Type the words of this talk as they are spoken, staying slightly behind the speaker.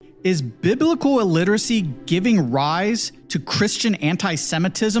Is biblical illiteracy giving rise to Christian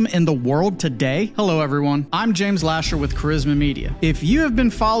anti-Semitism in the world today? Hello everyone, I'm James Lasher with Charisma Media. If you have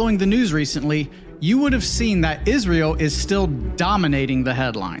been following the news recently, you would have seen that Israel is still dominating the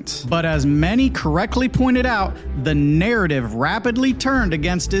headlines. But as many correctly pointed out, the narrative rapidly turned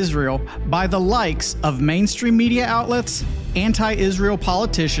against Israel by the likes of mainstream media outlets, anti-Israel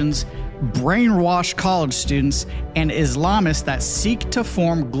politicians, brainwashed college students, and Islamists that seek to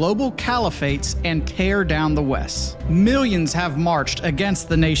form global caliphates and tear down the West. Millions have marched against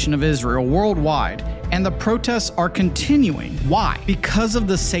the nation of Israel worldwide, and the protests are continuing. Why? Because of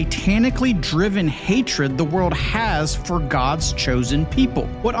the satanically driven hatred the world has for God's chosen people.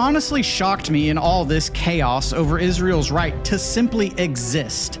 What honestly shocked me in all this chaos over Israel's right to simply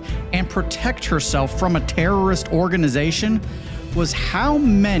exist and protect herself from a terrorist organization was how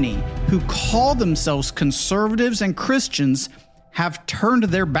many who call themselves conservatives and Christians have turned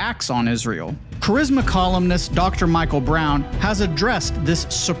their backs on Israel. Charisma columnist Dr. Michael Brown has addressed this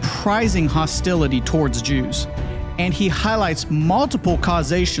surprising hostility towards Jews, and he highlights multiple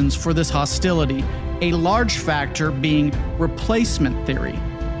causations for this hostility, a large factor being replacement theory.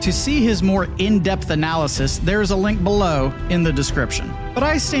 To see his more in-depth analysis, there is a link below in the description. But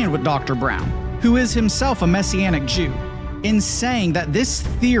I stand with Dr. Brown, who is himself a Messianic Jew, in saying that this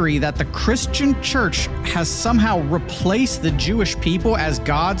theory that the Christian church has somehow replaced the Jewish people as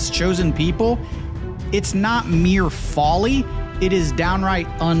God's chosen people, it's not mere folly, it is downright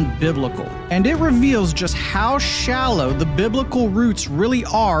unbiblical. And it reveals just how shallow the biblical roots really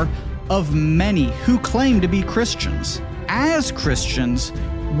are of many who claim to be Christians. As Christians,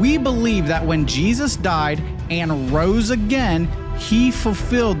 we believe that when Jesus died and rose again, he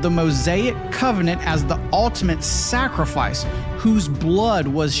fulfilled the Mosaic covenant as the ultimate sacrifice, whose blood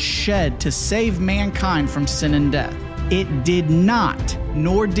was shed to save mankind from sin and death. It did not,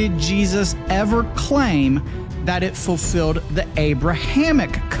 nor did Jesus ever claim that it fulfilled the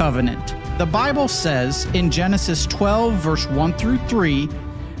Abrahamic covenant. The Bible says in Genesis 12, verse 1 through 3,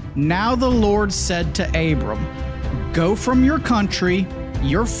 "Now the Lord said to Abram, go from your country,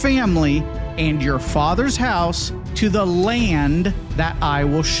 your family, and your father's house to the land that I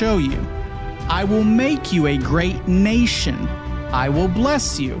will show you. I will make you a great nation. I will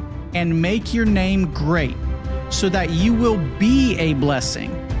bless you and make your name great, so that you will be a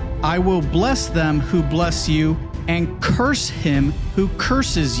blessing. I will bless them who bless you and curse him who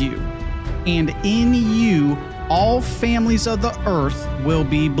curses you. And in you all families of the earth will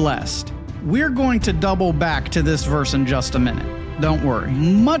be blessed." We're going to double back to this verse in just a minute. Don't worry.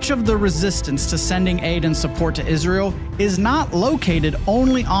 Much of the resistance to sending aid and support to Israel is not located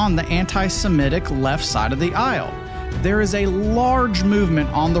only on the anti-Semitic left side of the aisle. There is a large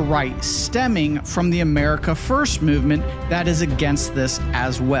movement on the right stemming from the America First movement that is against this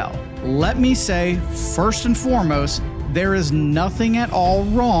as well. Let me say, first and foremost, there is nothing at all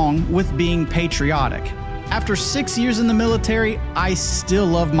wrong with being patriotic. After 6 years in the military, I still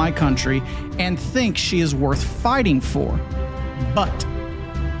love my country and think she is worth fighting for. But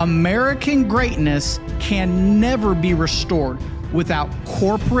American greatness can never be restored without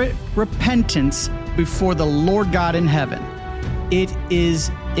corporate repentance before the Lord God in heaven. It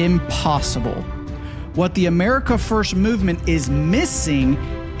is impossible. What the America First movement is missing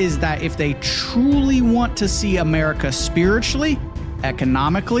is that if they truly want to see America spiritually,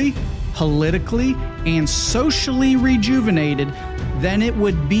 economically, politically, and socially rejuvenated, then it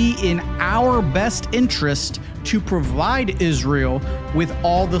would be in our best interest to provide Israel with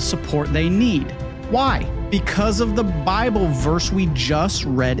all the support they need. Why? Because of the Bible verse we just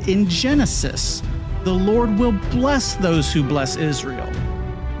read in Genesis. The Lord will bless those who bless Israel.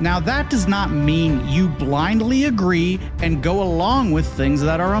 Now that does not mean you blindly agree and go along with things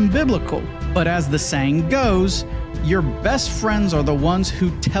that are unbiblical. But as the saying goes, your best friends are the ones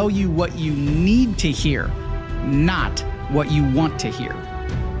who tell you what you need to hear, not what you want to hear.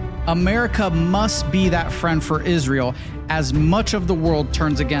 America must be that friend for Israel as much of the world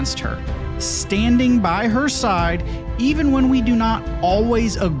turns against her, standing by her side even when we do not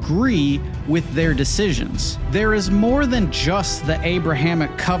always agree with their decisions. There is more than just the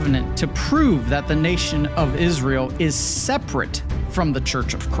Abrahamic covenant to prove that the nation of Israel is separate from the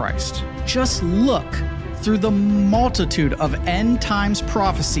Church of Christ. Just look through the multitude of end times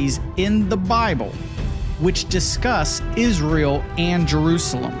prophecies in the Bible which discuss Israel and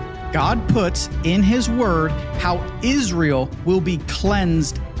Jerusalem. God puts in His Word how Israel will be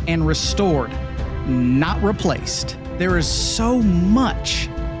cleansed and restored, not replaced. There is so much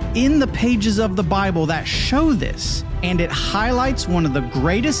in the pages of the Bible that show this, and it highlights one of the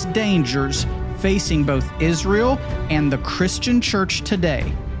greatest dangers facing both Israel and the Christian church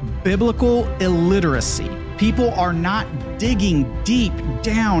today: biblical illiteracy. People are not digging deep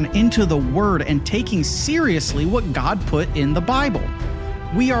down into the Word and taking seriously what God put in the Bible.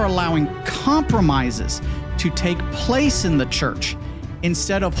 We are allowing compromises to take place in the church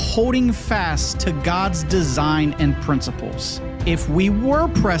instead of holding fast to God's design and principles. If we were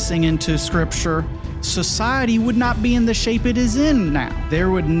pressing into Scripture, society would not be in the shape it is in now. There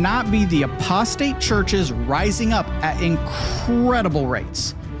would not be the apostate churches rising up at incredible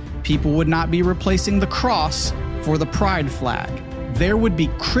rates. People would not be replacing the cross for the pride flag. There would be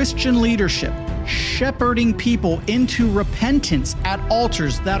Christian leadership shepherding people into repentance at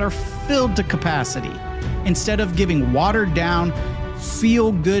altars that are filled to capacity, instead of giving watered down,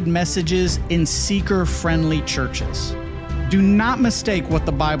 feel-good messages in seeker-friendly churches. Do not mistake what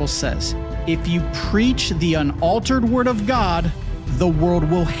the Bible says. If you preach the unaltered word of God, the world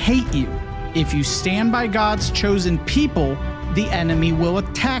will hate you. If you stand by God's chosen people, the enemy will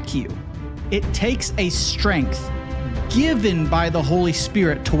attack you. It takes a strength given by the Holy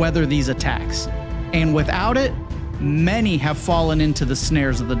Spirit to weather these attacks. And without it, many have fallen into the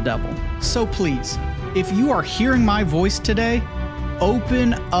snares of the devil. So please, if you are hearing my voice today,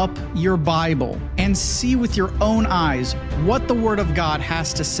 open up your Bible and see with your own eyes what the Word of God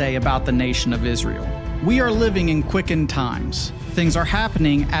has to say about the nation of Israel. We are living in quickened times. Things are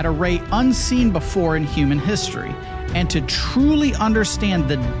happening at a rate unseen before in human history. And to truly understand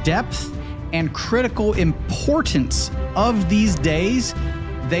the depth and critical importance of these days,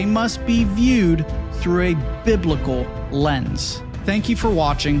 they must be viewed through a biblical lens. Thank you for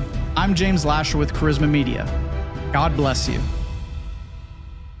watching. I'm James Lasher with Charisma Media. God bless you.